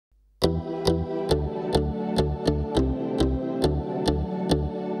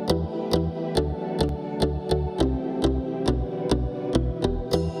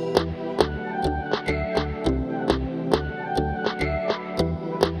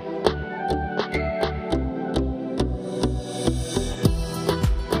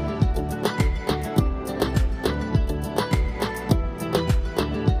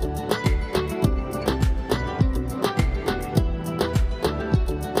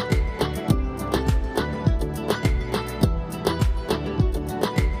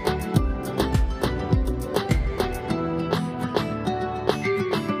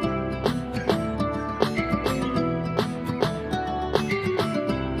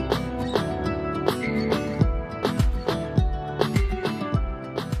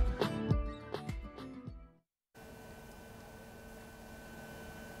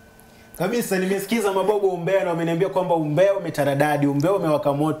Kabisa nimesikiza mabogo umbea na wameniambia kwamba umbea umetaradadi, umbea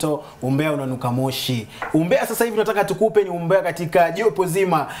umewaka moto, umbea unanuka moshi. Umbea sasa hivi tunataka tukupe ni umbea katika jopo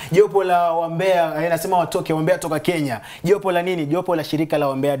zima, jopo la wambea, nasema watoke wambea toka Kenya. Jopo la nini? Jopo la shirika la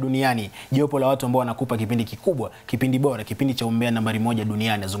wambea duniani. Jopo la watu ambao wanakupa kipindi kikubwa, kipindi bora, kipindi cha umbea nambari 1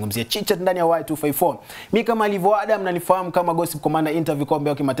 duniani. Nazungumzia Chicha ndani ya Y254. Mimi kama alivyo Adam mnanifahamu kama Gossip Commander interview kwa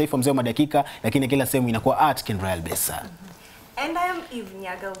umbea wa kimataifa mzee wa madakika, lakini kila sehemu inakuwa art Kenreal Besa. And I am Eve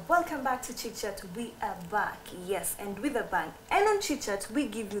Nyaga. Welcome back to Chit Chat. We are back, yes, and with a bang. And on Chit Chat, we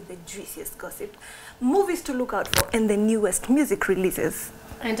give you the juiciest gossip, movies to look out for, and the newest music releases.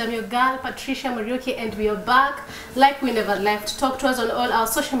 And I'm your girl, Patricia Muriuki, and we are back like we never left. Talk to us on all our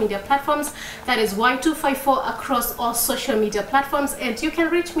social media platforms. That is Y254 across all social media platforms. And you can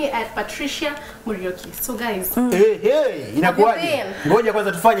reach me at Patricia Muriuki. So guys. Hey, inakuaje? Ngoja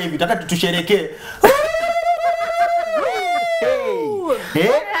kwanza tufanye hivi, nataka tusherekee.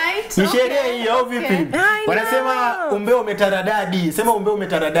 Ni sherehe hii au vipi? Wanasema umbeo umetaradadi. Sema umbeo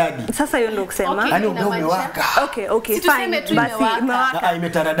umetaradadi. Sasa hiyo ndio kusema. Yaani umbeo umewaka. Okay, fine. Basi imewaka.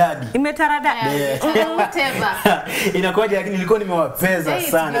 Imetaradadi. Imetaradadi. Whatever. Inakuaje lakini nilikuwa nimewapeza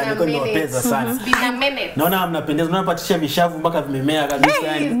sana, nilikuwa nimewapeza sana. Naona mnapendeza, mnapatisha vishavu mpaka vimemea kabisa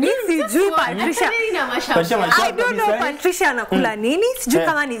yani. Mimi sijui Patricia. I don't know Patricia anakula nini? Sijui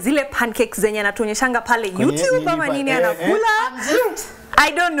kama ni zile pancakes zenye anatuonyeshanga pale YouTube kama nini anakula.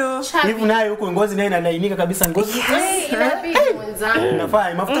 I don't know. Hivi naye huko ngozi naye inalainika kabisa ngozi. Inabidi mwenzangu.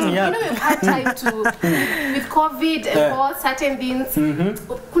 Nafaa mafuta ni yapi? You know we've had time to with COVID and all certain things.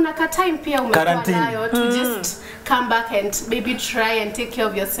 Kuna ka time pia umekuwa nayo to just come back and maybe try and take care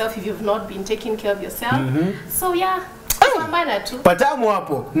of yourself if you've not been taking care of yourself. So yeah. Patamu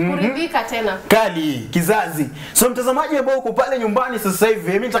hapo. Kuridhika tena. Kali kizazi. So mtazamaji ambao uko pale nyumbani sasa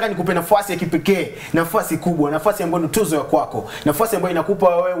hivi, mimi nataka nikupe nafasi ya kipekee, nafasi kubwa, nafasi ambayo ni tuzo ya kwako. Nafasi ambayo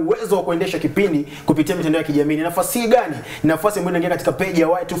inakupa wewe uwezo wa kuendesha kipindi kupitia mitandao ya kijamii. Nafasi gani? Nafasi ambayo inaingia katika page ya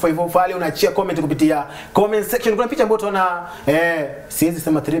Y254 pale unaachia comment kupitia comment section. Kuna picha ambayo tunaona siwezi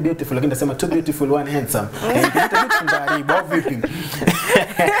sema 3 beautiful lakini nasema 2 beautiful 1 handsome. Au vipi?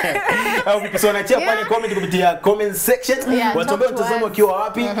 Au vipi? So unaachia pale comment kupitia comment section. Watu ambao mtazamo wakiwa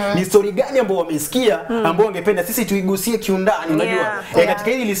wapi, ni story gani ambao wamesikia ambao wangependa sisi tuigusie kiundani, unajua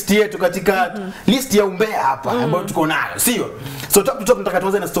katika hii list yetu, katika list ya umbea hapa ambao tuko nayo, sio? So top to top nataka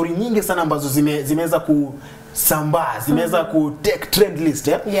tuanze na story nyingi sana ambazo zimeweza kusambaa, zimeweza ku take trend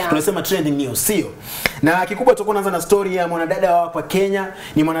list, tunasema trending news, sio? Na kikubwa tutakuwa tunaanza na story ya mwanadada wa hapa Kenya.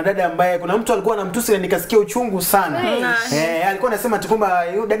 Ni mwanadada ambaye kuna mtu alikuwa anamtusi na nikasikia uchungu sana. Alikuwa anasema kwamba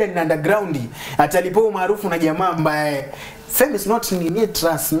yule dada ni underground, atalipo maarufu na jamaa ambaye fame is not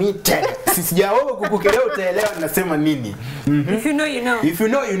transmitted. Sijaoa kukukelea utaelewa ninasema nini. If you know you know. If you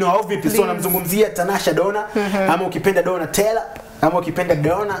know you know. Au vipi? So namzungumzia Tanasha Donna, ama ukipenda Donna Otile, ama ukipenda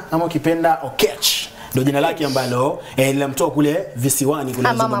Donna, ama ukipenda Okech. Ndio jina lake ambalo nilimtoa kule visiwani kule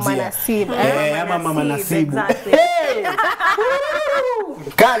zungumzia. Ama mama Nasibu.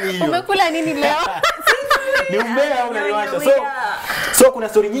 Kali hiyo. Umekula nini leo? Ni umbea unaniwasha. So kuna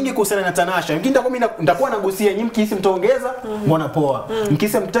story nyingi kuhusiana na Tanasha. Nitakuwa nagusia, nyinyi mkihisi mtaongeza, mbona poa.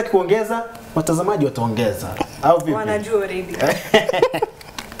 Mkihisi mtaki kuongeza, watazamaji wataongeza. Au vipi? Wanajua already.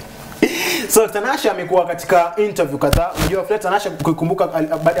 So Tanasha amekuwa katika interview kadhaa. Unajua Tanasha kukumbuka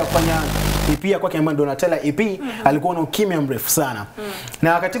baada ya kufanya EP kwake ambayo ndio Otile EP, alikuwa na ukimya mrefu sana.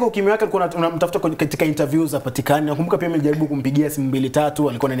 Na katika ukimya wake alikuwa unamtafuta katika interviews zapatikana. Nakumbuka pia nilijaribu kumpigia simu 2-3,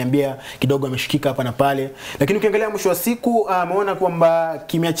 alikuwa ananiambia kidogo ameshikika hapa na pale. Lakini ukiangalia mwisho wa siku ameona kwamba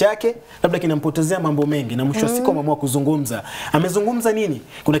kimya chake labda kinampotezea mambo mengi, na mwisho wa siku ameamua kuzungumza. Amezungumza nini?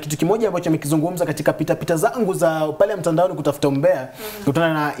 Kuna kitu kimoja ambacho amekizungumza katika pita zangu za pale mtandaoni kutafuta umbea,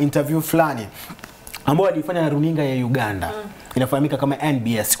 kutana na interview fulani ambao alifanya na runinga ya Uganda. Inafahamika kama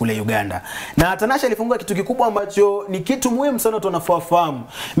NBS kule Uganda. Na Tanasha alifungua kitu kikubwa ambacho ni kitu muhimu sana watu wanafahamu.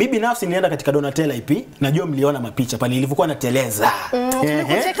 Mimi binafsi nilienda katika Donna Otile EP, najua mliona mapicha pale ilivyokuwa nateleza.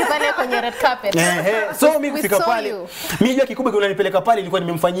 Cheki pale kwenye red carpet. So mimi kufika pale, mimi jua kikubwa kunanipeleka pale ilikuwa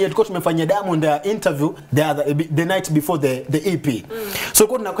tulikuwa tumemfanyia Diamond interview the night before the EP. So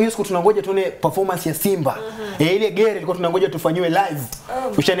kwa hiyo siku tunangoja tuone performance ya Simba. Ile gere ilikuwa tunangoja tufanyiwe live.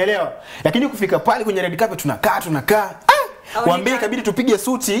 Ushanielewa? Lakini kufika pale kwenye red carpet tunakaa Wambie kabidi tupige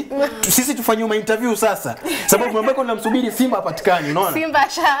suti, sisi tufanywe interview sasa. Sababu mambo yako tunamsubiri Simba apatikane, unaona? Simba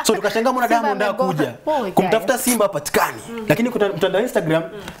sha. So tukashangaa mwana Diamond akuja kumtafuta Simba apatikane. Lakini kuna mtandao Instagram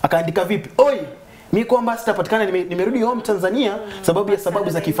akaandika vipi? Oi, mimi kwamba sitapatikana nimerudi home Tanzania sababu ya sababu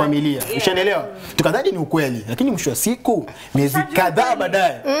za kifamilia. Ushaelewa? Tukadhani ni ukweli, lakini mwisho wa siku miezi kadhaa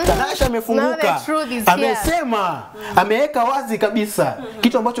baadaye Tanasha amefunguka. Amesema, ameweka wazi kabisa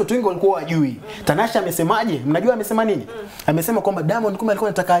kitu ambacho watu wengi walikuwa wajui. Tanasha amesemaje? Mnajua amesema nini? Amesema kwamba Diamond kumbe alikuwa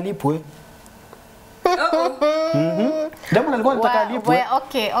anataka alipwe. Diamond alikuwa anataka alipwe.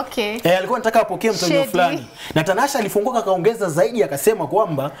 Okay. Alikuwa anataka apokee mtonyo fulani. Na Tanasha alifunguka akaongeza zaidi akasema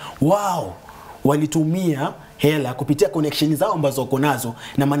kwamba walitumia hela kupitia connection zao ambazo wako nazo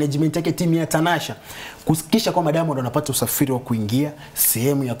na management yake timu ya Tanasha kusikisha kwamba Diamond anapata usafiri wa kuingia,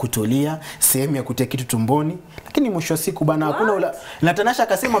 sehemu ya kutolia, sehemu ya kutia kitu tumboni. Lakini mwisho wa siku bana hakuna na Tanasha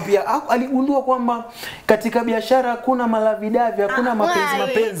akasema pia aligundua kwamba katika biashara hakuna malavidavi, hakuna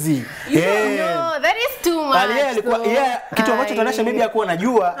mapenzi. No, that is too much. Kitu ambacho Tanasha maybe hakuwa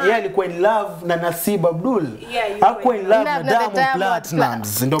anajua, yeye alikuwa in love na Nasib Abdul. Hakuwa in love na Diamond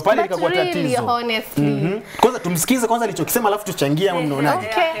Platnumz. Ndio pale likakuwa tatizo. Kwanza tumsikize kwanza alichokisema alafu tuchangie ama mnaonaje?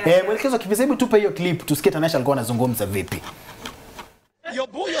 Mwelekezo kipisa, hebu tupe hiyo clip tusikie Tanasha alikuwa anazungumza vipi. Your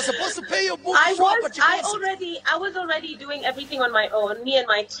boo, you're supposed to pay your boo. I was already doing everything on my own, me and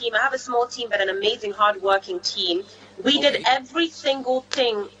my team. I have a small team but an amazing hard-working team. We did every single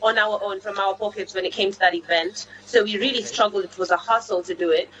thing on our own from our pockets when it came to that event. So we really struggled. It was a hustle to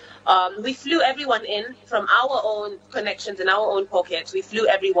do it. We flew everyone in from our own connections in our own pockets. We flew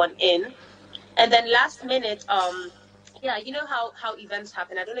everyone in. And then last minute, yeah, you know how events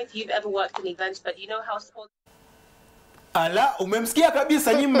happen. I don't know if you've ever worked in events, but you know how sports... Ala, umemsikia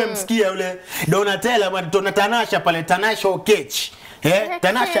kabisa, nyinyi mmemsikia yule Donatella ama Tanasha pale, Tanasha Okech.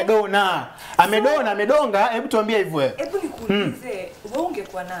 Tanasha Donna. Amedonga, hebu tuambie hivyo. Hebu nikuulize, wewe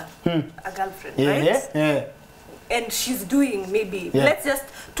ungekuwa na a girlfriend, right? And she's doing maybe let's just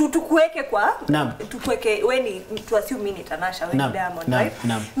tukuweke kwa tukuweke weni to assume mini Tanasha wewe Diamond, right?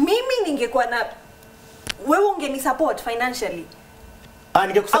 Mimi ningekuwa na wewe ungeni support financially.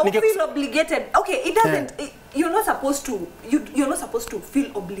 I feel obligated. Okay, it doesn't you're not supposed to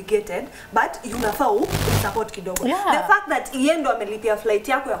feel obligated, but unafaa support kidogo. The fact that yendo amelipia flight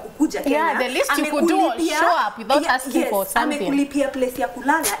yako ya kukuja Kenya, the least you could do is show up without asking for something. Amekulipia place ya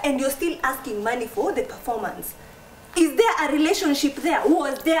kulala and you're still asking money for the performance. Is there a relationship there?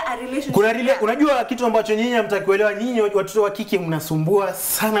 Was there a relationship? Unajua kitu ambacho nyinyi hamtakuelewa, nyinyi watoto wa kike mnasumbua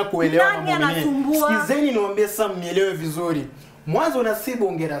sana kuelewa mambo mengi. Sikizeni niwaambie sasa mnielewe vizuri. Mwanzo Nasibu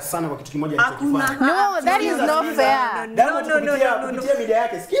ongera sana kwa kitu kimoja alichokifanya. No, that is not fair. Diamond kupitia media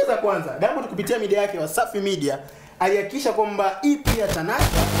yake. Sikiza kwanza. Diamond kupitia media yake Wasafi Media alihakikisha kwamba EP ya Tanasha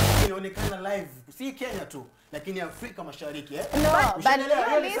inaonekana live. Si Kenya tu, lakini Afrika Mashariki but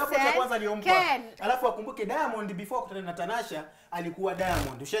kwanza aliompa. Alafu akumbuke Diamond before kutana na Tanasha alikuwa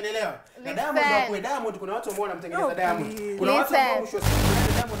Diamond. Ushaelewa? Na Diamond kwa Diamond kuna watu ambao wanamtengeneza Diamond. Kuna watu ambao mwisho wa siku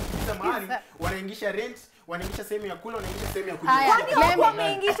Diamond kupita mahali wanaingisha rent, wanaingisha sehemu ya kula, wanaingisha sehemu ya kujifunza. Kwani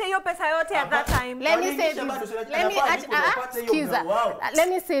wameingisha hiyo pesa yote at that time? Let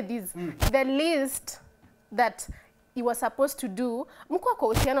me say this. The least that you were supposed to do, mko kwa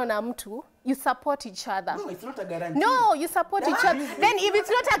uhusiano na mtu, you support each other. No, it's not a guarantee. No, you support each other. Then if it's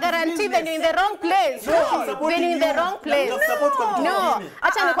not a guarantee, then you're in the wrong place. Then you're in the wrong place. No,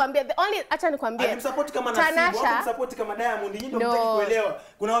 acha nikwambie, alimsupport kama Nasib, alimsupport kama Diamond, nyinyi ndio mtaki kuelewa.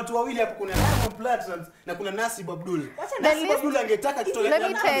 Kuna watu wawili hapo, kuna Diamond Platnumz na kuna Nasib Abdul. Nasib Abdul angetaka tutoe. Let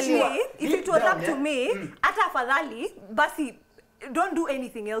me tell you, if it was up to me, hata afadhali basi don't do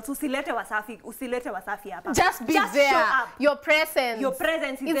anything else. Usilete Wasafi hapa. Just be there. Show up. Your presence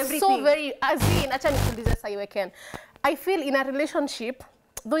is everything. It's so very acha nikuulize sasa iwe Ken. I feel in a relationship,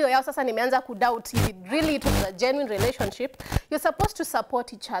 though yoyao sasa nimeanza kudoubt if really it was a genuine relationship, you're supposed to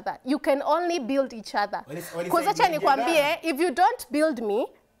support each other. You can only build each other. Because acha nikwambie, if you don't build me,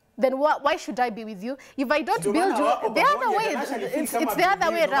 then why should I be with you? If I don't build you, the other way, it's the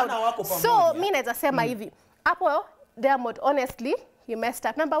other way around. So mimi naweza sema hivi. Hapo Diamond, honestly, he messed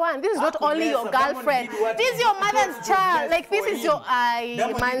up. Number one, this is not only your girlfriend. This is your mother's child. Like, this is your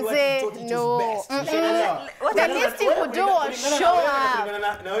manze. No. The least you could do was show up.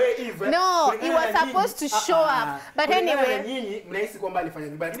 No, he was supposed to show up. But anyway. Let's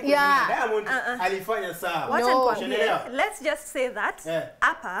just say that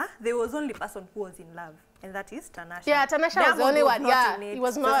Appa, there was only person who was in love. And that is Tanasha. Yeah, Tanasha was the only one. Yeah, he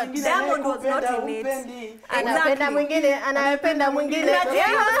was not. Diamond was not in it. Anapenda mwingine.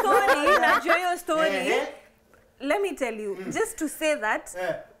 Najua your story. Let me tell you, just to say that,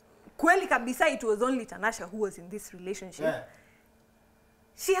 kweli kabisa it was only Tanasha who was in this relationship.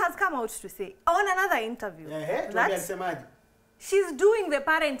 She has come out to say on another interview that She's doing the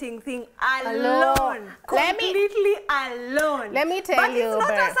parenting thing alone. Completely alone. Let me tell you. But it's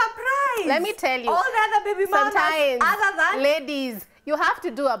not a surprise. Let me tell you. All the other baby mamas, sometimes, other than ladies, you have to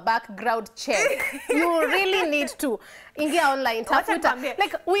do a background check. You really need to. Ingia online.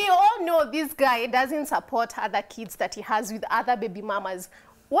 Like, we all know this guy doesn't support other kids that he has with other baby mamas.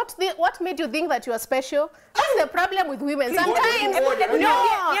 What made you think that you are special? That's the problem with women. Sometimes,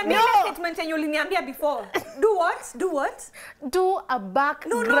 before. Do what? Do what? Do a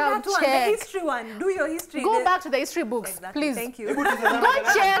background check. The history one. Do your history. Go back to the history books, exactly. please. Thank you. Go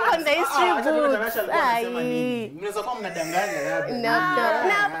check on the history books.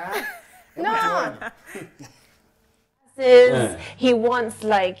 No. He wants,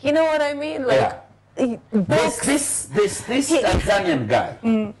 like, you know what I mean? Like, This Tanzanian guy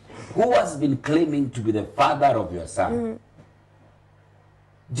who has been claiming to be the father of your son,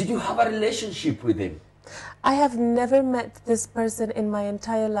 did you have a relationship with him? I have never met this person in my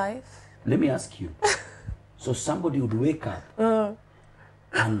entire life. Let me ask you. So somebody would wake up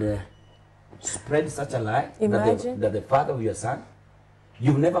and spread such a lie that the father of your son,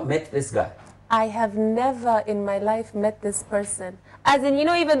 you've never met this guy? I have never in my life met this person. As in, you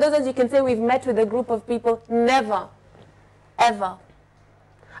know, even those that you can say we've met with a group of people, never, ever.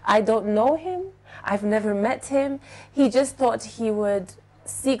 I don't know him. I've never met him. He just thought he would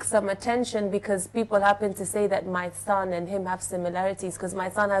seek some attention because people happen to say that my son and him have similarities because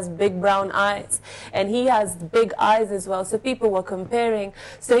my son has big brown eyes and he has big eyes as well. So people were comparing.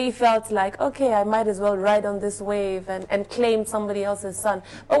 So he felt like, okay, I might as well ride on this wave and claim somebody else's son.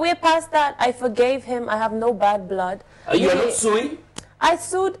 But we're past that. I forgave him. I have no bad blood. You are not suing?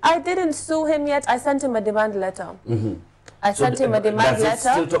 I didn't sue him yet. I sent him a demand letter. I sent him a demand letter. Does he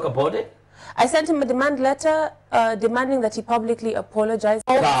still talk about it? I sent him a demand letter demanding that he publicly apologize.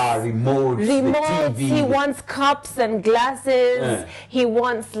 Remotes, the TV. He wants cups and glasses. He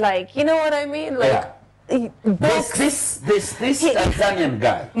wants, like, you know what I mean? Like, this Tanzanian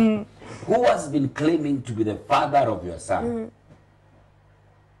guy who has been claiming to be the father of your son,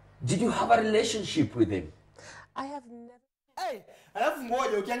 did you have a relationship with him? I have never. Hey, alafu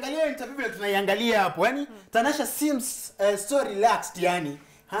ngoja ukiangalia interview vile tunaiangalia hapo, yani Tanasha seems so relaxed, yani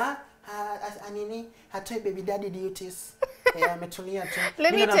anini hatoi baby daddy duties. Ametulia tu.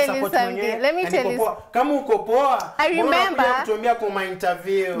 Let me tell you something. Let me tell you. Kama uko poa, I remember kutuambia kwa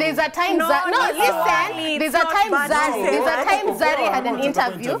interview. There's a time listen. There's a time Zari had an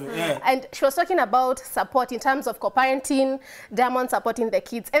interview and she was talking about support in terms of co-parenting, Diamond supporting the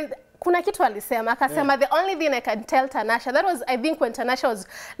kids. And kuna kitu alisema, akasema the only thing I can tell Tanasha, that was I think when Tanasha was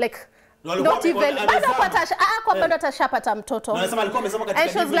like not even mtoto. And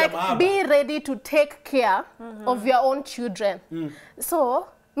she was like, be ready to take care of your own children. So,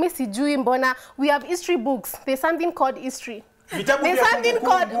 mi sijui mbona, we have history books. There's something called history. There's something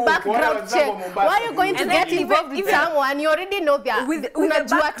called background check. Why are you going to get involved with someone? You already know with the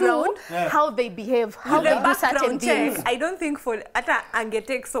background, how they behave, how they do certain things. I don't think for Ata Ange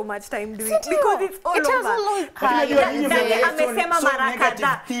take so much time doing it because it's all over.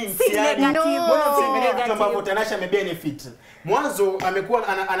 Tanasha amebenefit. Mwanzo amekuwa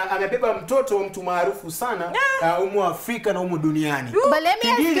amebeba mtoto wa mtu maarufu sana umu Afrika na umu duniani. But let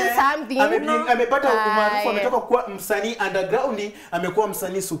me ask you something. Amepata umaarufu, ametoka kuwa msanii underground, amekuwa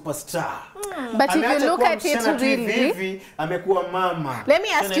msanii superstar. But if you look at it really, amekuwa mama. Let me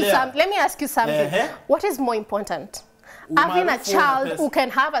ask you something. What is more important? Having a child who can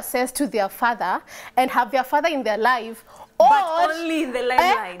have access to their father and have their father in their life, but only in the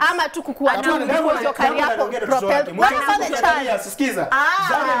limelight. Ama tu kukua tu because your career propelled. What about the child? Sikiza.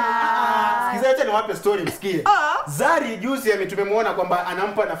 Acha niwape story msikie. Zari juzi tumemwona kwamba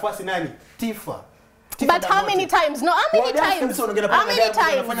anampa nafasi nani? Tifa. But how many times? No, how many times? How many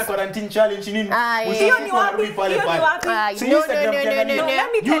times? Unafanya quarantine challenge nini? Hiyo ni wapi? No.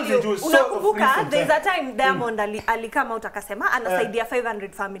 Let me tell you. Unakumbuka there's a time Diamond alikama utakasema anasaidia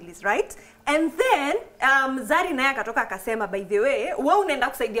 500 families, right? And then Zari naye akatoka akasema, by the way, wewe unaenda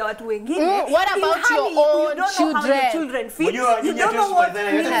kusaidia watu wengine. What about your own children feel? You don't know what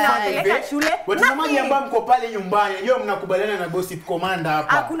unapeleka shule. Watazamaji ambao mko pale nyumbani, leo mnakubaliana na Gossip Commander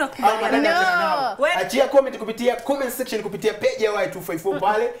hapa. Hakuna kubaliana. Achia comment kupitia comment section kupitia page ya Y254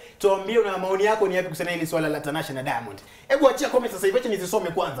 pale. Tuambie una maoni yako ni yapi kuhusiana hili swala la Tanasha na Diamond. Hebu achia comment sasa hivi, acha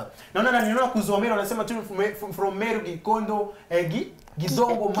nizisome kwanza. Naona kuzomera wanasema tu from Meru Gikondo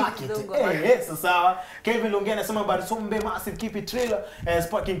Gizongo Market. Sawa. Kevin Longea anasema Barsombe massive keep it trailer.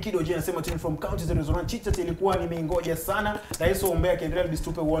 Sparking Kido J anasema tune from county 001 Chicha ilikuwa nimeingoja sana. Rais Ombea Kendrell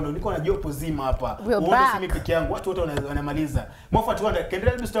Bistupe Wondo. Niko na jopo zima hapa. Wondo si mimi peke yangu. Watu wote wanamaliza. Mofa tuanda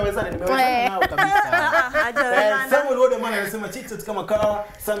Kendrell Bistupe wezana nimewezana nao kabisa. Samuel Wodo man anasema Chicha kama kawa.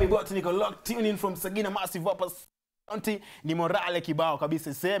 Sami Bot niko locked tune in from Sagina massive hapa county ni morale kibao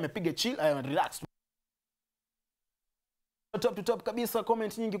kabisa. Sasa amepiga chill, relax. Top to top kabisa,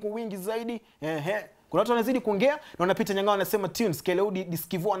 comment nyingi kwa wingi zaidi. Kuna watu wanazidi kuongea na wanapita Nyangao anasema tunes Keleudi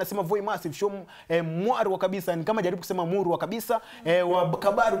Diskivo anasema Voi massive show mwaru wa kabisa, ni kama jaribu kusema muru wa kabisa. Wa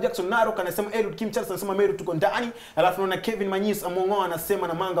Kabaru Jackson Narok anasema Elud Kim Charles anasema Meru tuko ndani. Alafu naona Kevin Manyis Amongo anasema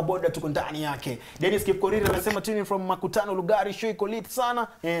na Manga Boda tuko ndani yake. Dennis Kipkorira anasema tuning from Makutano Lugari show iko lit sana.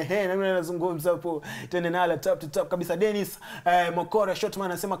 Na mimi nazungumza hapo tena nala top to top kabisa. Dennis Mokora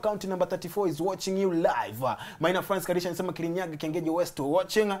Shotman anasema county number 34 is watching you live. Maina France Karisha anasema Kirinyaga Kengeje West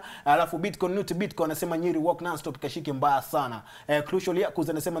watching. Alafu Bitcoin Nut Bitcoin anasema Nyeri walk non stop kashike mbaya sana. Crucial Yakuz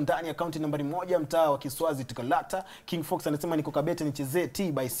anasema ndani ya county nambari 1 mtaa wa Kiswazi Tukalata. King Fox anasema niko Kabete nichezee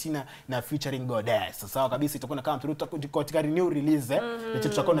T by Sina na featuring Goddess. Sawa kabisa, itakuwa na kama katika new release na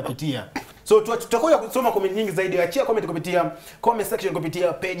tutakuwa tunapitia. So tutakuwa kusoma comment nyingi zaidi. Achia comment kupitia comment section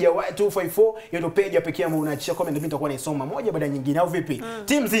kupitia page ya Y254. Hiyo ndio page ya pekee ambayo unaachia comment, mimi nitakuwa naisoma moja baada ya nyingine au vipi?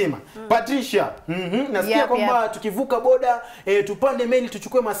 Team nzima. Patricia, nasikia kwamba tukivuka boda tupande meli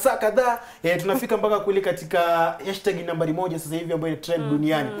tuchukue masaa kadhaa tunafika mpaka kule katika hashtag nambari 1 sasa hivi ambayo ni trend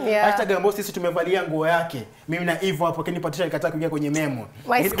duniani. Hashtag ambayo sisi tumevalia nguo yake. Mimi na Eve hapo, lakini Patricia alikataa kuingia kwenye memo.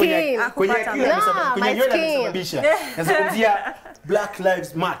 Kwenye nywele amesababisha. Nazungumzia Black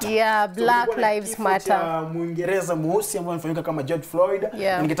Lives Matter. Black Lives Matter. Muingereza mweusi ambaye anafanyika kama George Floyd.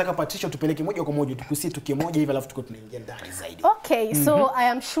 Ningetaka Patricia tupeleke moja kwa moja tukusie tukimoja hivi alafu tuko tunaingia ndani zaidi. Okay, so I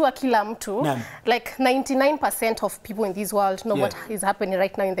am sure kila mtu, like 99% of people in this world know what is happening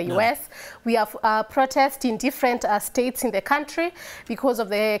right now in the US. We have protests in different states in the country because of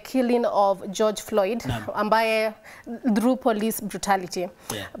the killing of George Floyd ambaye through police brutality.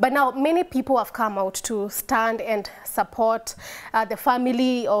 But now many people have come out to stand and support the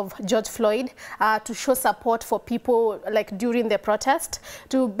family of George Floyd, to show support for people like during the protest,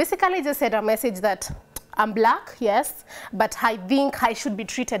 to basically just send a message that I'm black, yes, but I think I should be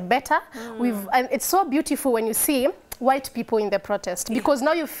treated better. And it's so beautiful when you see white people in the protest, because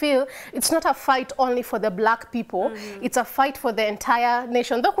now you feel it's not a fight only for the black people, it's a fight for the entire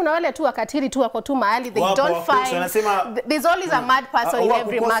nation. Though kuna wale tu wakatili tu wako tu mahali, they don't find, there's always a mad person in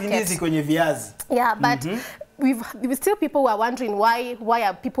every market. Yeah, but we've still people who are wondering why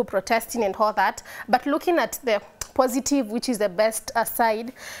are people protesting and all that. But looking at the positive, which is the best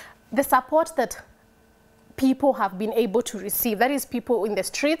side, the support that people have been able to receive, that is people in the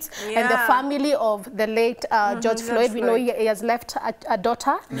streets and the family of the late George Floyd. We know he has left a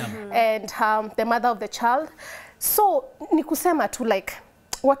daughter and the mother of the child. So ni kusema tu, like,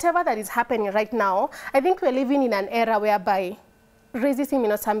 whatever that is happening right now, I think we're living in an era whereby racism is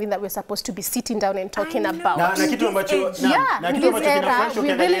not something that we're supposed to be sitting down and talking about. Na kitu ambacho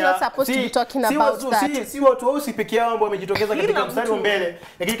we're really not supposed to be talking about that. Si watu weusi peke yao ambao wamejitokeza katika mstari wa mbele,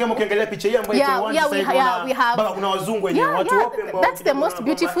 lakini kama ukiangalia picha hii ambayo iko wazi sasa hivi baba kuna wazungu wenyewe, watu wote ambao that's the most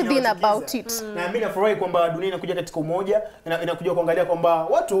beautiful thing about it. Na mimi nafurahi kwamba dunia inakuja katika umoja, inakuja kuangalia kwamba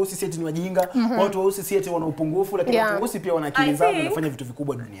watu weusi si eti ni wajinga, watu weusi si eti wana upungufu, lakini watu weusi pia wana akili zao na wanafanya vitu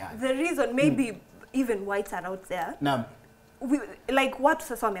vikubwa duniani. The reason maybe even whites are out there. Like watu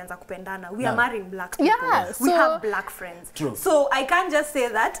sasa wameanza kupendana. We are marrying black people. We have black friends. So I can't just say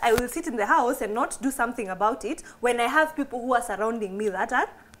that I will sit in the house and not do something about it when I have people who are surrounding me that are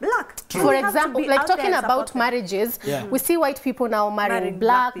black. For example, like talking about marriages, we see white people now marrying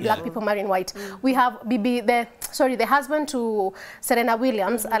black people marrying white. We have the husband to Serena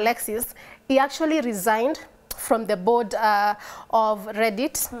Williams, Alexis, he actually resigned from the board of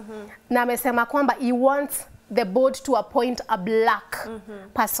Reddit. Na amesema kwamba he wants the board to appoint a black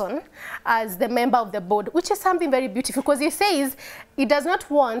person as the member of the board, which is something very beautiful, because he says he does not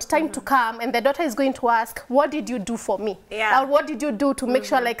want time to come and the daughter is going to ask, what did you do for me? Or what did you do to make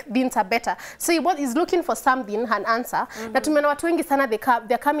sure like things are better? So he's looking for something, an answer. That tumeona watu wengi sana,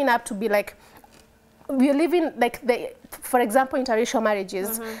 they're coming up to be like, we're living like for example, interracial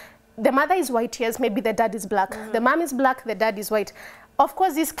marriages. The mother is white, yes, maybe the dad is black. The mom is black, the dad is white. of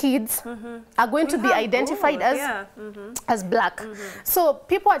course these kids are going to be identified as black. So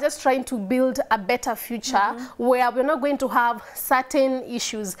people are just trying to build a better future where we're not going to have certain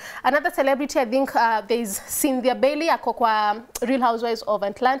issues. Another celebrity, I think there's Cynthia Bailey, ako kwa Real Housewives of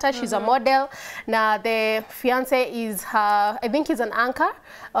Atlanta. She's a model. Now the fiance is her, I think he's an anchor,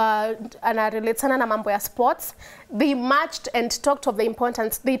 anarelatana na mambo ya sports. They matched and talked of the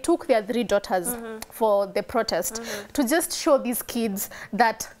importance. They took their 3 daughters for the protest to just show these kids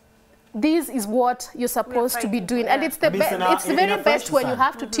that this is what you're supposed to be doing. And it's the very best when you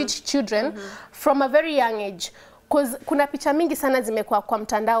have to teach children from a very young age. Because kuna picha mingi sana zimekuwa kwa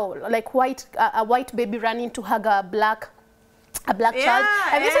mtandao, like a white baby running to hug a black child.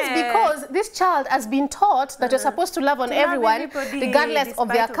 And this is because this child has been taught that you're supposed to love on everyone regardless of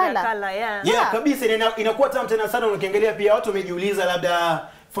their color. Kabisa inakuwa tamu tena sana ukiangalia pia watu wamejiuliza labda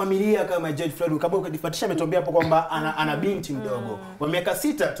familia kama George Floyd kama ukadifatisha ametuambia hapo kwamba ana binti mdogo wa miaka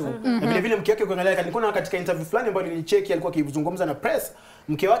 6 tu. Na vile vile mke wake ukiangalia alikuwa katika interview fulani ambayo nilicheki alikuwa akizungumza na press.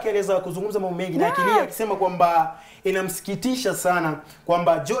 Mke wake aliweza kuzungumza mambo mengi na akilia akisema kwamba inamsikitisha sana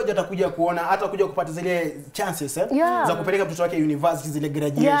kwamba George atakuja kuona atakuja kupata zile chances za kupeleka mtoto wake university zile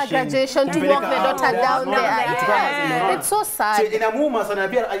graduation to walk the daughter down there. It's so sad. So inamuuma sana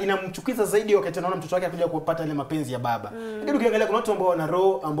pia inamchukiza zaidi wakati anaona mtoto wake akuja kupata ile mapenzi ya baba. Lakini ukiangalia kuna watu ambao wana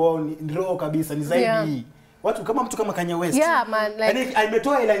roho ambao ni roho kabisa ni zaidi watu kama mtu kama Kanye West. Man, like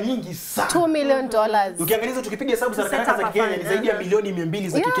ametoa hela nyingi sana. $2 million. Ukiangalia tukipiga hesabu za haraka za Kenya ni zaidi ya milioni 200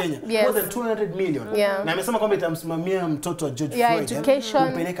 za Kenya. More than 200 million. Na amesema kwamba itamsimamia mtoto wa George Floyd. Education.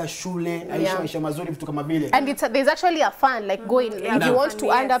 Kupeleka shule, aisha maisha mazuri vitu kama vile. And there's actually a fund like going if you want to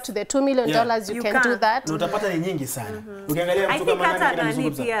earn up to the $2 million you can do that. Na utapata ni nyingi sana. Ukiangalia mtu kama nani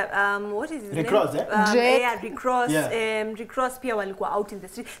anazungumza. What is his Rick Ross, Rick Ross pia walikuwa out in the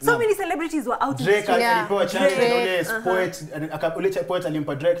street. So many celebrities were out in the street. Alipewa challenge poet akauleta poet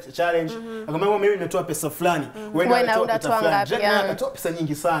alimpa direct challenge akamwambia mimi nimetoa pesa fulani wewe unatoa ngapi akatoa pesa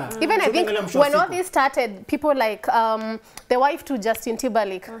nyingi sana. Even I think when all this started people like the wife to Justin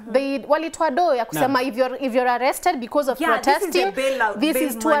Timberlake they walitoa do ya kusema if you're arrested because of protesting this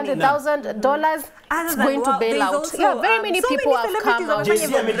is $200,000 it's going to bail out. Very many people have come out.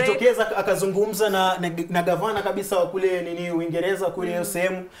 Jay-Z amejitokeza akazungumza na gavana kabisa wa kule nini Uingereza kule hiyo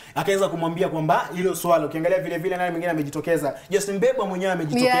sehemu akaweza kumwambia kwamba hilo swala ukiangalia vile vile nani mwingine amejitokeza Justin Bieber mwenyewe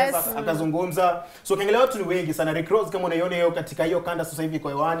amejitokeza akazungumza. So ukiangalia watu ni wengi sana. Rick Ross kama unaiona hiyo katika hiyo kanda sasa hivi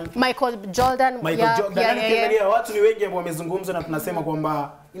kwa hewani. Michael Jordan ukiangalia watu ni wengi ambao wamezungumza na tunasema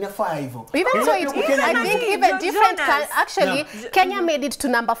kwamba inafaa hivyo. Even so I think even different actually Kenya made it to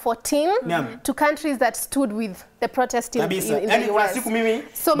number 14 to countries that stood with the protest in the US.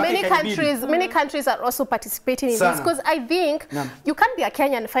 So many countries are also participating in this because I think you can't be a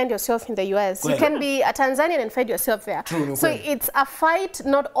Kenyan and find yourself in the US. You can be a Tanzanian and find yourself there. So it's a fight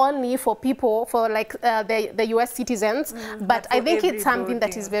not only for people for like the US citizens but I think it's something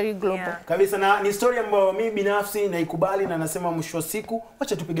that is very global. Kabisa na ni story ambayo mimi binafsi naikubali na nasema mwisho wa siku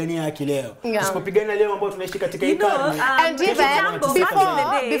wacha tupigania haki leo. Tusipopigania leo ambao tunaishi katika hii karne. And even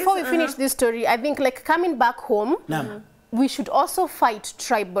before we finish this story I think like coming back home we should also fight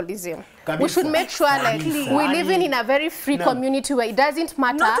tribalism. We should make sure like we live in a very free community where it doesn't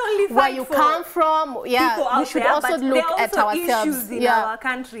matter where you come from. We should also look at ourselves. In our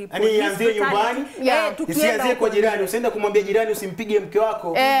country. Anze nyumbani. Usianze kwa jirani. Usiende kumwambia jirani usimpige mke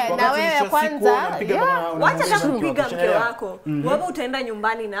wako. Na wewe kwanza wacha kupiga mke wako. Wewe utaenda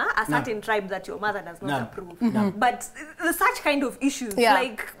nyumbani na a certain tribe that your mother does not approve. But such kind of issues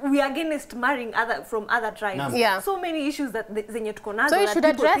like we are against marrying from other tribes. So many issues that zenye tuko nazo. So you should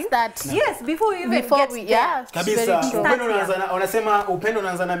address that. Yes, before we even get there. Kabisa. Upendo unaanza wanasema upendo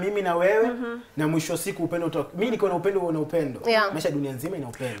unaanza na mimi na wewe na mwisho siku upendo mimi niko na upendo wewe una upendo. Maisha dunia nzima ina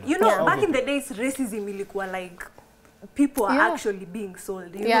upendo. You know back in the days racism ilikuwa like people are actually being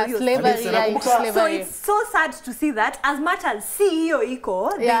sold. You know, slavery. So it's so sad to see that as much as CEO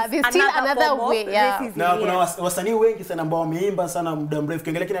iko, there's still another way. Na kuna wasanii wengi sana ambao wameimba sana muda mrefu.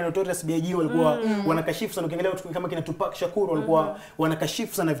 Ukiangalia kina Notorious B.I.G. walikuwa wanakashifu sana. Ukiangalia watu kama kina Tupac Shakur walikuwa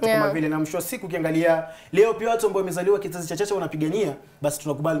wanakashifu sana vitu kama vile. Na mwisho wa siku ukiangalia leo pia watu ambao wamezaliwa kizazi cha chache wanapigania, basi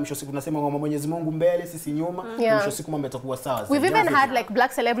tunakubali mwisho wa siku tunasema kwamba Mwenyezi Mungu mbele sisi nyuma. Mwisho wa siku mambo yatakuwa sawa. We've even had like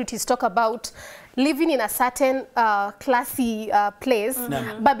black celebrities talk about living in a certain classy place,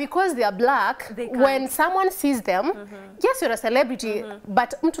 but because they are black, when someone sees them, yes, you're a celebrity,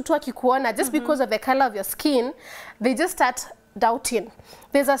 but mtu tu akikuona just because of the color of your skin, they just start doubting.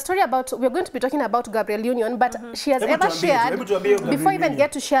 There's a story about, we're going to be talking about Gabrielle Union, but she has ever shared, before I even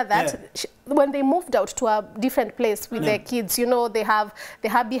get to share that, when they moved out to a different place with their kids, you know, the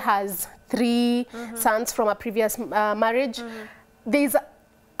hubby has 3 sons from a previous marriage. there's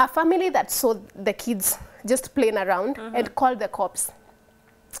a family that saw the kids just playing around and called the cops.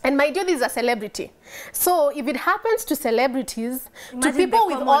 And mind you, this is a celebrity. So if it happens to celebrities, to people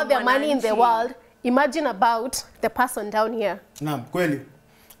with all the money in the world, imagine about the person down here. Naam, kweli.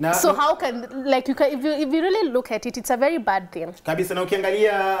 So how can, like, you can, if you really look at it, it's a very bad thing. Kabisa, na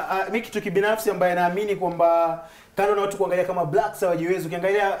ukiangalia mimi kitu kibinafsi ambaye naamini kwamba kando na watu kuangalia kama blacks hawajiwezi,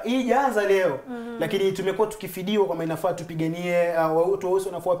 ukiangalia hii jaanza leo, lakini tumekuwa tukifidiwa kwamba inafaa tupiganie watu wao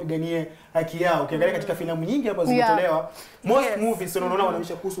wanafaa wapiganie haki yao. Ukiangalia katika filamu nyingi ambazo zimetolewa, most movies unaona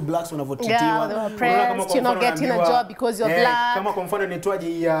wanaonyesha kuhusu blacks wanavyotitiwa. Unaona kama kwa mfano getting a job because you're black. Kama kwa mfano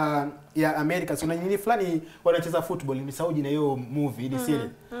inaitwaje ya America, so nini fulani wanacheza football, nimesahau jina hiyo movie ile series.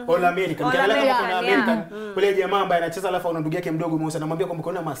 All American. Ukiangalia kama kuna American, yule jamaa ambaye anacheza alafu ana ndugu yake mdogo mweusi anamwambia kwamba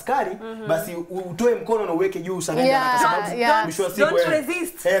kuna maskari, basi utoe mkono na uweke juu sana kwa sababu mwisho wa siku don't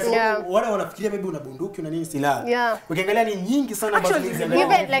resist. Wala wanafikiria maybe una bunduki una nini silaha. Ukiangalia ni nyingi sana ambazo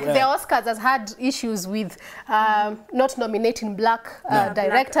even like the Oscars has had issues with not nominating black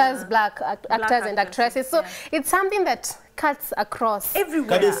directors, black actors and actresses. So it's something that cuts across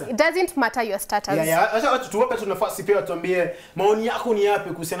everywhere. It doesn't matter your status. Acha watu tuwape tu nafasi pia tuambie maoni yako ni yapi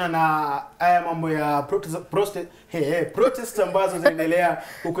kuhusiana na haya mambo ya protest ambazo zinaendelea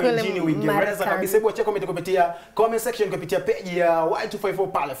huko nchini Uingereza kabisa. Hebu acha comment kupitia comment section kupitia page ya Y254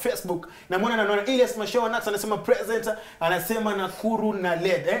 pale Facebook. Na naona Elias Mashawa Nax anasema present, anasema Nakuru na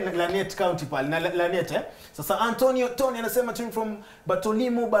Lanet County pale na Lanet. Sasa Antonio Tony anasema tune from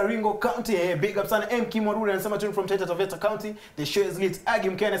Batolimo Baringo County. Big up sana. M Kimoruri anasema tune from Taita Taveta County. The show is lit. Agi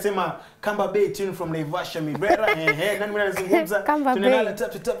Mkea anasema Kamba Bay tune from Naivasha Mirera. Nani mwana anazungumza? Tunaendelea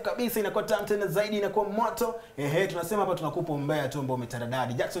tap kabisa, inakuwa tamu tena zaidi, inakuwa moto. Tunasema hapa tunakupa umbea tu ambao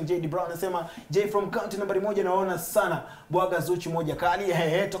umetaradadi. Jackson J.D. Brown anasema J from county nambari 1 naona sana bwaga Zuchu moja kali.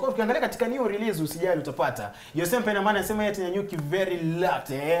 Tutakuwa tukiangalia katika new release, usijali utapata. Yosempe na maana anasema yeye Nyanyuki very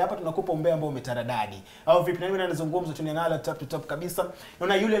lot. Hapa tunakupa umbea ambao umetaradadi. Au vipi? Nani anazungumza? Tunaendelea tap kabisa.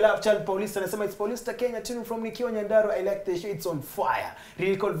 Naona yule Love Child Police anasema it's Police Kenya tune from Nikiwa Nyandaro, I like the show, it's on fire.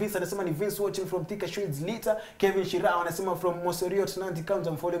 Really call Vince anasema ni Vince watching from Thika Shades Lita. Kevin Shirao anasema from Mosorio Nanti County,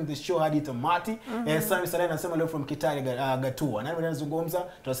 I'm following the show hadi tamati. Sami Saleh anasema leo from Kitale Gatua. Nani anazungumza?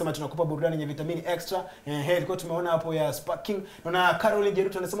 Tunasema tunakupa burudani yenye vitamini extra. Ilikuwa tumeona hapo ya Sparking. Na Caroline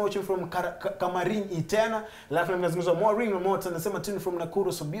Jeruto anasema watching from Kamarin Itena. Alafu tunazungumza more ring more anasema tune from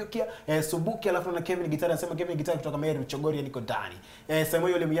Nakuru Subukia. Subukia. Alafu na Kevin Gitara anasema Kevin Gitara kutoka Meru Chogoria niko ndani.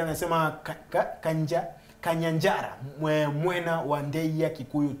 Samuel yule mjana anasema Kanyanjara mwena wa Ndeia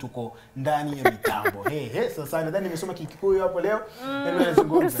Kikuyu tuko ndani ya mitambo. Sasa nadhani nimesoma Kikuyu hapo leo.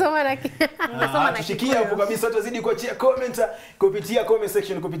 Unasoma na tushikia hapo kabisa, tutazidi kuachia comment kupitia comment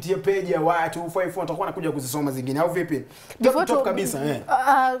section kupitia page ya Y254, tutakuwa nakuja kuzisoma zingine au vipi? Top kabisa.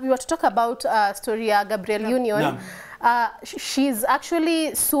 We were to talk about story ya Gabriel Union. She's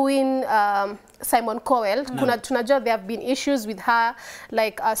actually suing Simon Cowell. Tunajua there have been issues with her,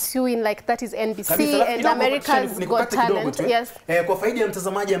 like suing, like that is NBC and America's Got Talent. Yes. Kwa faida ya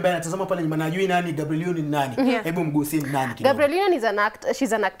mtazamaji ambaye anatazama pale nyuma najui nani Gabriel Union nani. Hebu mgusie nani kidogo. Gabriel Union is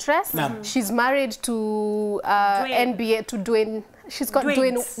she's an actress. She's married to NBA to Dwayne. She's got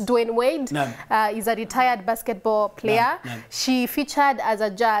Dwayne Wade. Is a retired basketball player. She featured as a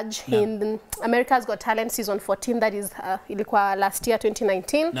judge in America's Got Talent season 14, that is ilikuwa last year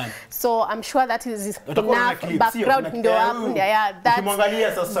 2019. So I'm sure that is enough background.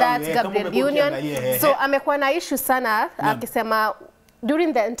 That's Gabriel Union. So amekuwa na issue sana akisema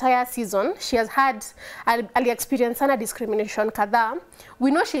during the entire season she has had experience sana discrimination kadhaa.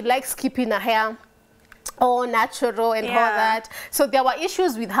 We know she likes keeping her hair natural and all that. So there were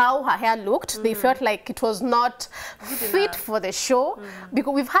issues with how her hair looked. They felt like it was not fit for the show.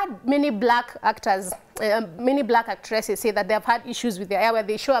 Because we've had many black actors, many black actresses say that they have had issues with their hair where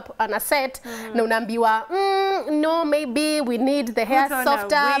they show up on a set. No, maybe we need the hair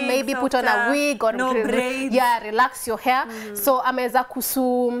softer, maybe put on a wig or relax your hair. So ameza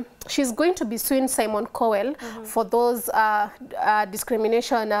kusu, she's going to be suing Simon Cowell for those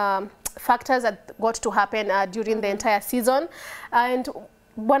discrimination factors that got to happen during the entire season. And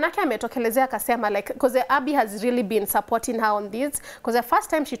Bwanake ametokelezea akasema, like, because Abby has really been supporting her on this, because the first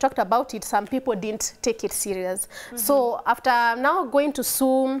time she talked about it, some people didn't take it serious. So after now going to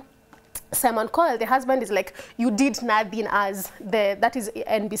sue Simon Cowell, the husband is like, you did nothing as that is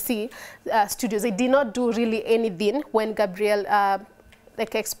NBC studios. They did not do really anything when Gabriel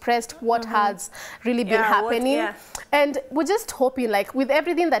like expressed what has really been happening. And we're just hoping, like, with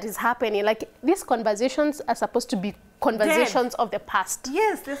everything that is happening, like, these conversations are supposed to be conversations of the past.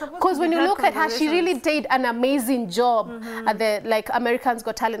 Yes, they're supposed to be. Because when you look at her, she really did an amazing job at the, like, Americans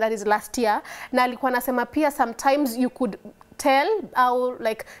Got Talent, that is last year. Na alikuwa nasema pia sometimes you could tell how,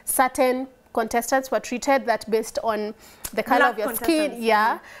 like, certain contestants were treated that based on the color of your skin.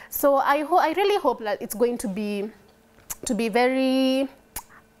 Yeah. So I really hope that it's going to be very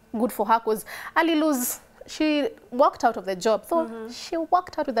good for her, because Ali Luz, she walked out of the job. So she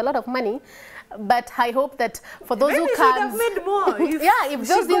walked out with a lot of money. But I hope that for those who can't, made more. if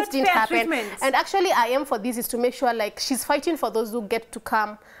those things didn't happen. And actually, I am for this is to make sure, like, she's fighting for those who get to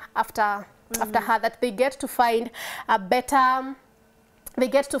come after her, that they get to find a better. They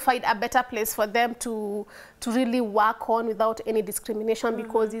get to find a better place for them to really work on without any discrimination,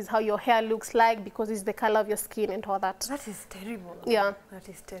 because it's how your hair looks like, because it's the color of your skin and all that. That is terrible. Yeah. That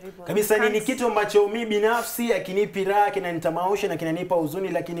is terrible. Kabisa ni kitu ambacho mimi binafsi akinipi raha, kinanitamausha na kinanipa huzuni,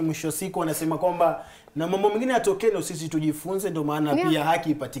 lakini mwisho siku anasema kwamba na mambo mengine yatokee na sisi tujifunze, ndio maana pia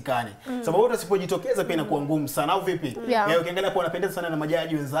haki ipatikane. Sababu usipojitokeza pia inakuwa ngumu sana, au vipi? Ukiangalia kwa anapendeza sana na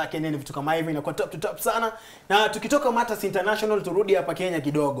majaji wenzake, nini vitu kama hivi inakuwa top to top sana. Na tukitoka Matters International turudi hapa Kenya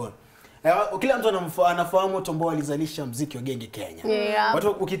kidogo. Kila mtu anafahamu Tomboa alizalisha muziki wa genge Kenya.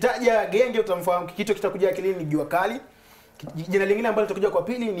 Watu ukitaja genge utamfahamu, kitu kitakuja akilini ni Jua Kali. Jina lingine ambalo litakuja kwa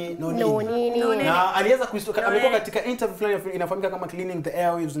pili ni Nonini. Na aliweza amekuwa katika interview fulani inafahamika kama Cleaning the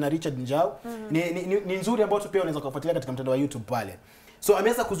Airwaves na Richard Njau. Ni nzuri ambayo pia unaweza kufuatilia katika mtandao wa YouTube pale. So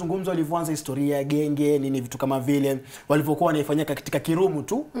ameweza kuzungumza walivyoanza historia ya genge, nini vitu kama vile walivyokuwa wanaifanyia katika kirumu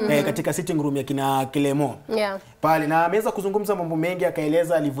tu, katika sitting room ya kina Kilemo. Pale na ameweza kuzungumza mambo mengi,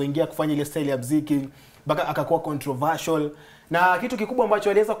 akaeleza alivyoingia kufanya ile style ya muziki mpaka akakuwa controversial. Na kitu kikubwa ambacho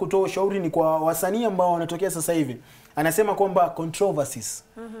aliweza kutoa ushauri ni kwa wasanii ambao wanatokea sasa hivi. Anasema kwamba controversies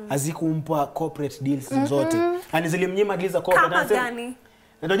hazikumpa corporate deals zote. Ani zilimnyima deals za corporate. Anasema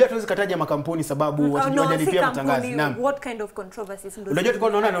unajua tuwezi kataja makampuni sababu watalipia matangazo. Naam. What kind of controversies? Unajua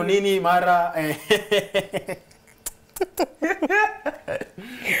tulikuwa tunaona Nonini mara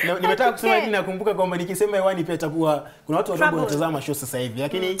nimetaka kusema hivi, nakumbuka kwamba nikisema hewani pia itakuwa kuna watu wadogo wanatazama show sasa hivi,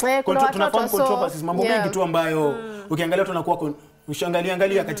 lakini tunafahamu controversies, mambo mengi tu ambayo ukiangalia tunakuwa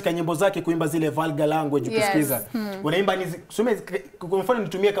ushangalia katika nyimbo zake kuimba zile vulgar language ukisikiza. Wanaimba ni kwa mfano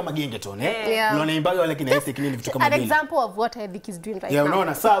nitumie kama gengeton wanaimba wale kina ethnic nini vitu kama vile. An example of what I think is doing right now.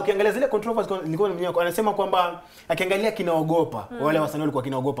 Unaona sasa ukiangalia zile controversies nilikuwa mwenyewe anasema kwamba akiangalia kinaogopa wale wasanii walikuwa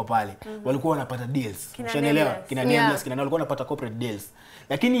kinaogopa pale walikuwa wanapata deals. Ushanielewa? Kina Nameless kina walikuwa wanapata corporate deals.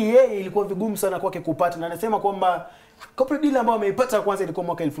 Lakini yeye ilikuwa vigumu sana kwake kupata, na anasema kwamba corporate deal ambayo ameipata kwanza ilikuwa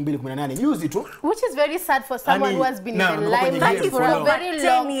mwaka 2018 juzi tu, which is very sad for someone who has been in the limelight for a very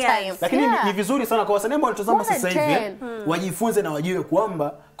long time. Lakini ni vizuri sana kwa wasanii ambao wanatazama sasa hivi wajifunze na wajue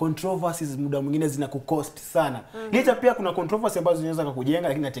kwamba controversies muda mwingine zina kucost sana. Licha pia kuna controversy ambazo zinaweza kukujenga,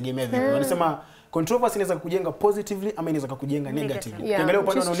 lakini nategemea vipi. Wanasema controversy inaweza kukujenga positively ama inaweza kukujenga negatively. Ukiangalia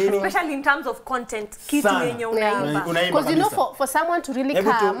upande wa Nonini, especially in terms of content, kitu yenye unaimba. Because you know for someone to really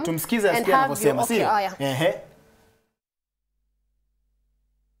come tumsikize asikia anavyosema, sio?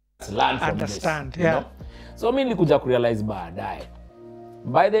 Understand, yeah. So mimi nilikuja kurealize baadaye.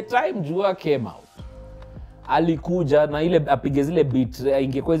 By the time Jua came out, alikuja na ile apige zile beat,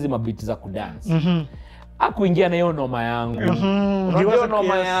 ingekuwa hizo mabeat za kudance. Akuingia na hiyo noma yangu. Hiyo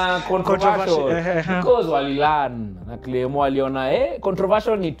noma ya controversial. Because walilan na Clemo aliona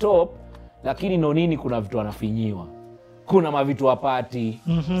controversial ni top, lakini Nonini kuna vitu anafinyiwa. Kuna mavitu wapati.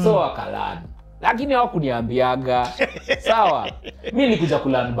 So akalan. Lakini hawakuniambiaga. Sawa. Mimi nilikuja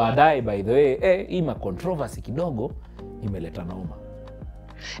kulan baadaye, by the way, hii ma controversy kidogo imeleta noma.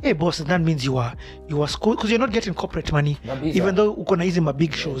 Hey boss, that means you are school because you're not getting corporate money, even though uko na hizi ma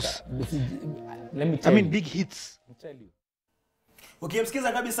big shows. Let me tell you. Big hits. Let me tell you.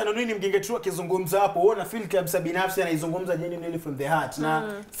 Ukimsikiza kabisa Nonini Mgengetrua akizungumza hapo, unaona feel kabisa binafsi anaizungumza genuinely from the heart.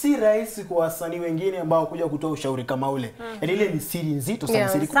 Na si rahisi kwa wasanii wengine ambao kuja kutoa ushauri kama ule. Yaani ile ni siri nzito sana,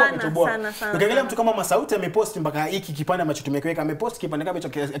 siri kubwa ametoboa. Ukiangalia mtu kama Masauti amepost mpaka hiki kipande ambacho tumekiweka, amepost kipande kama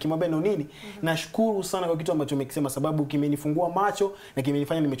hicho akimwambia Nonini, nashukuru sana kwa kitu ambacho umekisema sababu kimenifungua macho na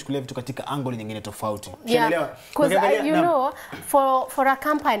kimenifanya nimechukulia vitu katika angle nyingine tofauti. Unaelewa? Because you know for a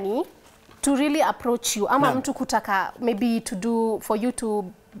company to really approach you ama mtu kutaka maybe to do for you to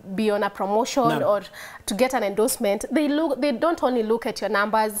be on a promotion or to get an endorsement, they don't only look at your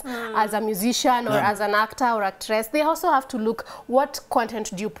numbers as a musician or as an actor or actress. They also have to look what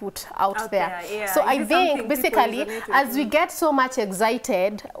content do you put out there. Yeah. So I think basically as we get so much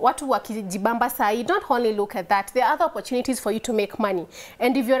excited, watu wakijibamba sai, don't only look at that. There are other opportunities for you to make money.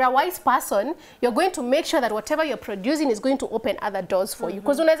 And if you're a wise person, you're going to make sure that whatever you're producing is going to open other doors for you.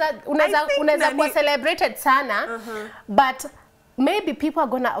 Because unaweza kuwa celebrated sana, but maybe people are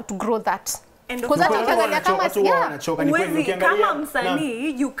going to outgrow that. Because kama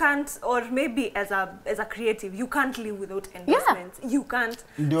msanii, you can't, or maybe as a creative, you can't live without endorsements. You can't.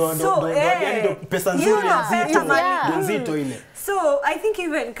 Pesa nzito ile. So I think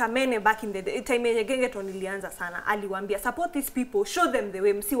even Kamene back in the day, time yenye Gengeton ilianza sana, aliwaambia support these people, show them the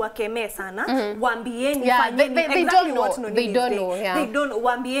way, msiwakemee sana, waambieni fanyeni exactly what they don't know. They don't know.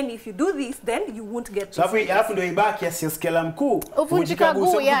 Waambieni if you do this, then you won't get this. So alafu ndio ibaki asiskela mkuu. Uvunjika guu,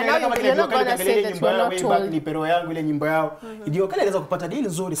 now you're not going to say that you're not told. Ni pero yangu ile nyimbo yao. Ndio kale aliweza kupata deal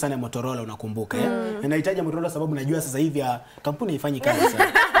nzuri sana ya Motorola, unakumbuka Na nahitaji Motorola sababu najua sasa hivi kampuni haifanyi kazi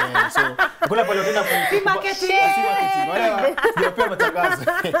sana. So kuna pale tena marketing. Ndio pia matangazo.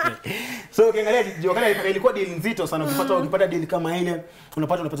 So ukiangalia ndio kale ilikuwa deal nzito sana, ukipata deal kama ile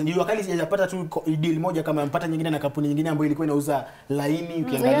unapata ndio kale sijapata tu deal moja kama mpata nyingine na kampuni nyingine ambayo ilikuwa inauza laini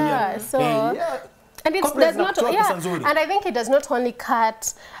ukiangalia. And it does not, and I think it does not only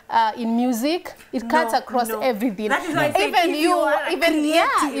cut in music; it cuts across everything. That is why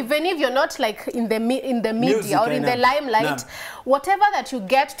even if you're not like in the media music, or in the limelight, whatever that you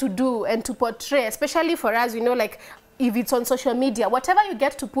get to do and to portray, especially for us, like if it's on social media, whatever you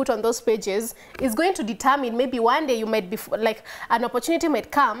get to put on those pages is going to determine maybe one day you might be like an opportunity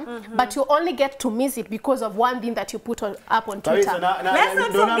might come, but you only get to miss it because of one thing that you put up on Twitter. Let's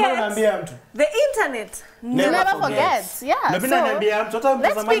not forget the internet. Never forgets. So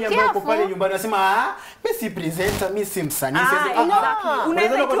let's be careful. Pale nyumbani nasema mimi si presenter, mimi si msanii.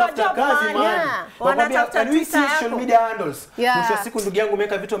 Unaweza kutafuta kazi wanatafuta social media handles. Mwisho siku ndugu yangu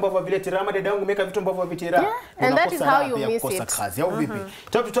umeka vitu ambavyo vile tirama, dada yangu umeka vitu ambavyo vitira. And that is how you miss it. Kazi au vipi?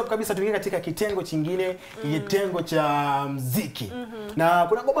 Top kabisa tuingie katika kitengo chingine, kitengo cha muziki. Na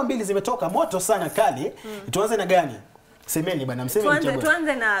kuna ngoma mbili zimetoka moto sana kali. Tuanze na gani? Semeni bana, mseme mchagua.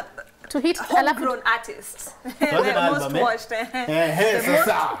 Tuanze na to hit homegrown artists. The most watched.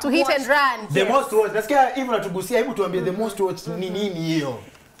 To hit and run. The most watched. Nasikia hivi unatugusia, hebu tuambie the most watched ni nini hiyo?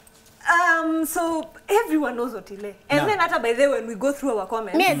 So everyone knows Otile. And then after by the way when we go through our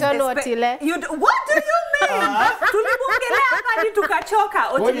comments. Me don't know Otile. What do you mean? Tulibongelea hadi tukachoka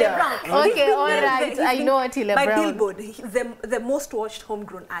Otile Brown. Okay, all right. I know Otile Brown. By Billboard, the most watched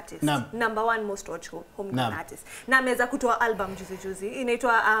homegrown artist. Number 1 most watched homegrown artist. Na ameweza kutoa album juzi.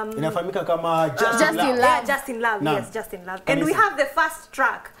 Inaitwa inafahamika kama Just in Love. Just in Love. Yes, Just in Love. And we have the first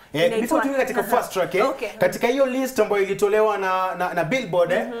track. Before tuingie katika first track katika hiyo list ambayo ilitolewa na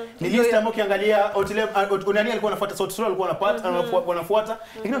Billboard ni list ambayo ukiangalia Otile unani alikuwa anafuata Sauti Sol alikuwa wanafuata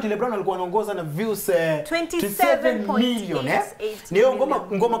lakini Otile Brown alikuwa anaongoza na views 27 million ni hiyo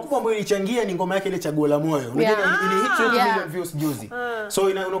ngoma kubwa ambayo ilichangia ni ngoma yake ile Chaguo la Moyo unajua ili hit 20 million views juzi so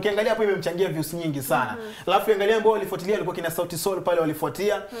ukiangalia hapo imemchangia views nyingi sana alafu angalia ambao walifuatilia alikuwa kina Sauti Sol pale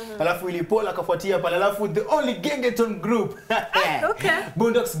walifuatia alafu Ilipola akafuatia pale alafu the only Gengeton group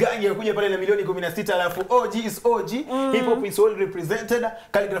Boondocks Gang yakuja pale na milioni 16 alafu OG is OG hip hop is all represented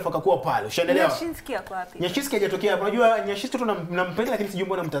Calligraph akakuwa pale ushaelewa Nyashinski yako wapi Nyashinski hajatokea unajua Nyashinski tunampenda lakini sijui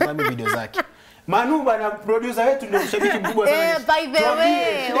mbona mtazame video zake Manuba na producer wetu ndio shabiki mkubwa sana by the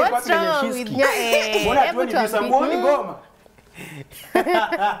way what's wrong with mbona tuone muone ngoma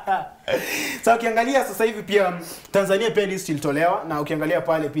Sasa ukiangalia sasa hivi pia Tanzania playlist ilitolewa na ukiangalia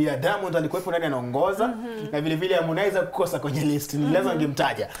pale pia Diamond alikuwepo ndani anaongoza na vile vile Harmonize kukosa kwenye list ni lazima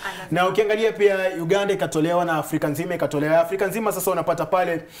ningemtaja. Na ukiangalia pia Uganda ikatolewa na Afrika nzima ikatolewa. Afrika nzima sasa unapata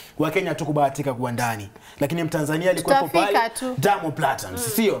pale wa Kenya tu kubahatika kuwa ndani. Lakini Mtanzania alikuwepo pale Diamond Platnumz,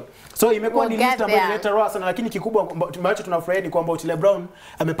 sio? So imekuwa ni list ambayo inaleta raha sana lakini kikubwa ambacho tunafurahi ni kwamba Otile Brown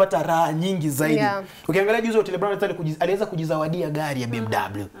amepata raha nyingi zaidi. Ukiangalia juzi Otile Brown aliweza kujizawadia gari ya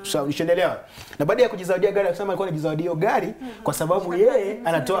BMW. So ushaelewa? Na baada ya kujizawadia gari akasema alikuwa anajizawadia hiyo gari kwa sababu yeye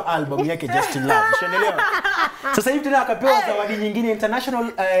anatoa album yake Just in Love. Ushaelewa? Sasa hivi tena akapewa zawadi nyingine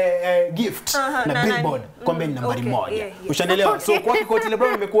international gift na Billboard kwamba ni nambari 1. Ushaelewa? So kwa Otile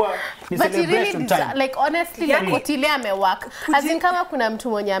Brown imekuwa ni celebration time. Like honestly like Otile amework. As in kama kuna mtu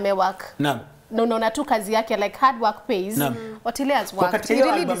mwenye amework. Naam. Na tu kazi yake like hard work pays. Otile has worked. Wakati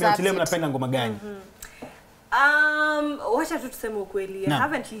hiyo album ya Otile mnapenda ngoma gani? Wacha tu tuseme ukweli. I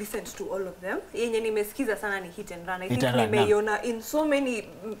haven't listened to all of them. Yenye nimesikiza sana ni Hit and Run. I think nimeiona in so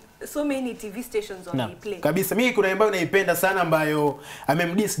many TV stations on replay. Kabisa. Mimi kuna ambayo naipenda sana ambayo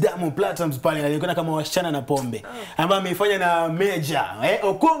amemdiss Diamond Platnumz pale, alikuwa kama wasichana na pombe. Ambayo ameifanya na Major,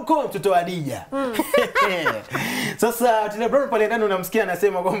 Okonko mtoto wa Adija. Sasa Otile Brown pale ndani unamsikia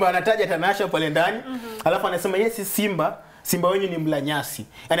anasema kwamba anataja Tanasha pale ndani. Alafu anasema yes Simba wenyu ni mla nyasi.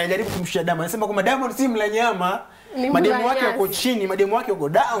 Anajaribu kumshusha Diamond. Anasema kwamba Diamond si mla nyama. Mademu wake wako chini, mademu wake wako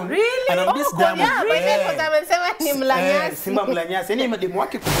down. Really? Anamdiss Diamond. Amesema ni mla nyasi. Simba mla nyasi. Yaani mademu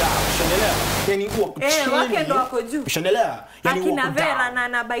wake kuda. Ushaelewa? Yaani huo chini. Wake ndo wako juu. Ushaelewa? Yaani akina Vera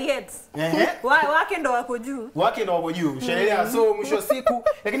na Bayets. Wake ndo wako juu. Wake ndo wako juu. Ushaelewa? So mwisho wa siku,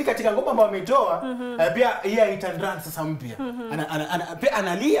 lakini katika ngoma ambayo ametoa, pia yeye Hit and Run sasa mpya. Pia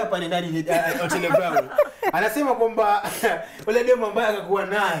analia pale ndani Otile Brown. Anasema kwamba wale demo ambaye akakuwa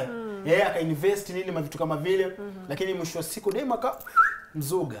naye yeye akainvest nini mavitu kama vile, lakini mwisho wa siku demo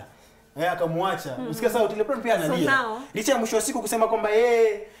mzuga akamwacha. Usikia sasa Otile Brown pia analia. Licha ya mwisho wa siku kusema kwamba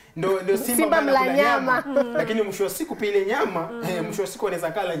yeye ndo Simba mla nyama. Lakini mwisho wa siku pia ile nyama mwisho wa siku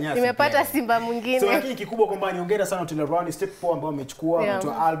anaweza kala nyasi. Nimepata Simba mwingine. So lakini kikubwa kwamba niongera sana Otile Brown, step 4 ambao amechukua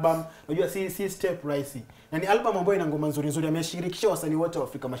kutoa album. Unajua si step rahisi. Na ni album ambayo ina ngoma nzuri. Ameshirikisha wasanii wote wa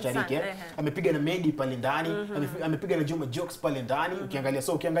Afrika Mashariki. Amepiga na Medi pale ndani, amepiga na Juma Jokes pale ndani.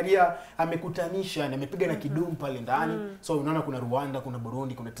 Ukiangalia amekutanisha na amepiga na Kidum pale ndani. So unaona kuna Rwanda, kuna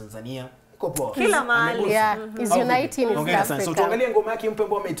Burundi, kuna Tanzania. Kila mahali is uniting East Africa. So tuangalie ngoma yake mpya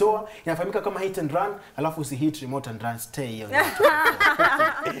ambayo ametoa, inafahamika kama Hit and Run, alafu usihit remote and run, stay.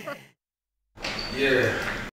 Yeah.